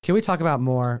Can we talk about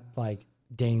more like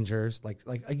dangers?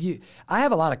 I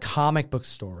have a lot of comic book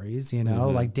stories,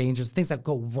 like dangers, things that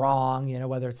go wrong,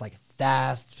 whether it's like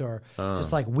theft or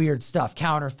just like weird stuff,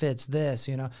 counterfeits, this,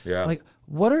 Yeah. Like,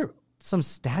 what are some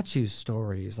statue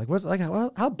stories? Like,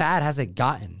 how bad has it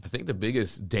gotten? I think the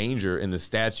biggest danger in the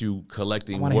statue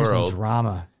collecting I hear some world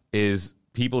drama. is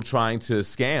people trying to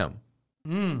scam.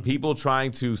 People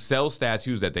trying to sell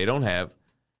statues that they don't have.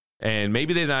 And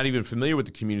maybe they're not even familiar with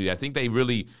the community. I think they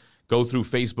really go through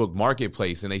Facebook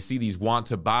Marketplace and they see these want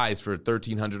to buys for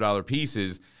 $1,300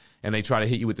 pieces and they try to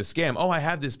hit you with the scam. Oh, I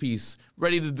have this piece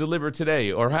ready to deliver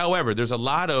today. Or however, there's a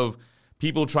lot of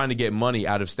people trying to get money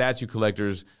out of statue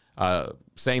collectors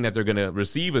saying that they're going to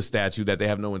receive a statue that they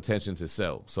have no intention to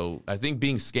sell. So I think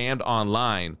being scammed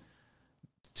online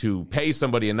to pay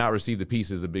somebody and not receive the piece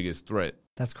is the biggest threat.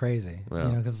 That's crazy, Yeah.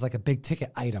 because it's like a big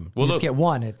ticket item. Well, you just look, get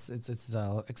one. It's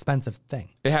an expensive thing.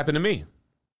 It happened to me.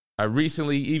 I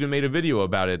recently even made a video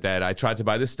about it that I tried to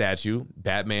buy this statue,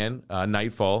 Batman,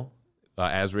 Nightfall,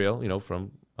 Azrael,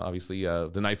 from obviously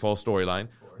the Nightfall storyline,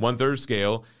 1/3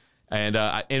 scale. And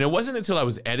it wasn't until I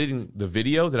was editing the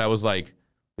video that I was like,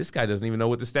 this guy doesn't even know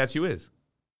what the statue is.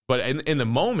 But in the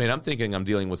moment, I'm thinking I'm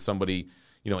dealing with somebody,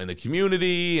 in the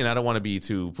community, and I don't want to be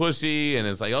too pushy. And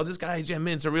it's like, oh, this guy, Jim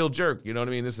Mint's a real jerk. You know what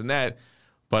I mean? This and that.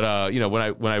 But,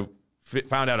 when I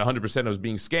found out 100% I was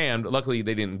being scammed, luckily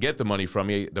they didn't get the money from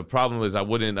me. The problem was I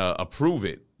wouldn't approve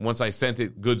it once I sent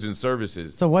it goods and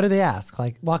services. So what do they ask?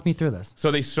 Like, walk me through this. So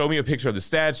they show me a picture of the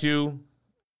statue.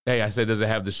 Hey, I said, does it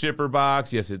have the shipper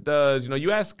box? Yes, it does.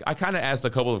 I kind of asked a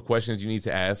couple of questions you need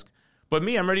to ask. But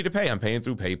me, I'm ready to pay. I'm paying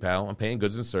through PayPal. I'm paying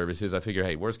goods and services. I figure,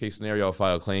 hey, worst case scenario, I'll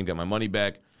file a claim, get my money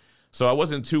back. So I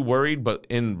wasn't too worried. But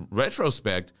in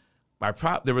retrospect,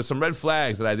 there were some red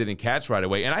flags that I didn't catch right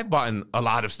away. And I've bought a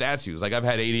lot of statues. Like I've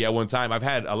had 80 at one time. I've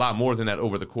had a lot more than that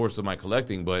over the course of my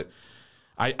collecting. But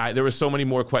there were so many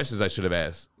more questions I should have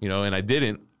asked, and I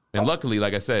didn't. And luckily,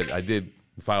 like I said, I did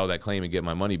file that claim and get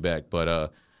my money back.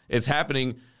 But it's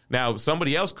happening. Now,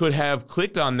 somebody else could have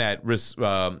clicked on that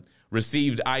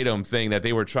received item thing that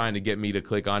they were trying to get me to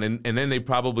click on, and then they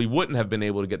probably wouldn't have been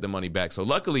able to get the money back. So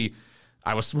luckily,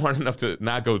 I was smart enough to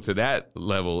not go to that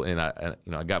level, and I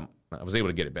was able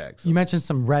to get it back. So. You mentioned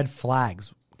some red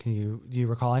flags. Do you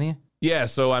recall any? Yeah,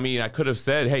 so I could have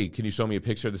said, hey, can you show me a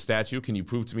picture of the statue? Can you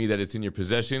prove to me that it's in your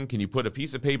possession? Can you put a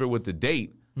piece of paper with the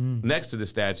date next to the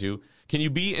statue? Can you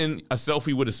be in a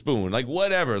selfie with a spoon? Like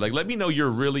whatever. Like let me know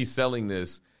you're really selling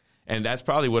this. And that's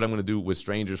probably what I'm going to do with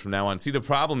strangers from now on. See, the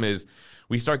problem is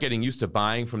we start getting used to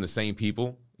buying from the same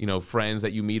people, friends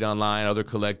that you meet online, other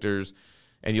collectors,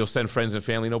 and you'll send friends and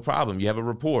family, no problem. You have a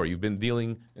rapport. You've been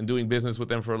dealing and doing business with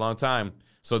them for a long time.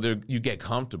 So you get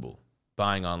comfortable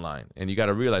buying online. And you got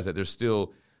to realize that there's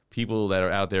still people that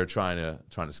are out there trying to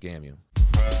scam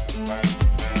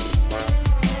you.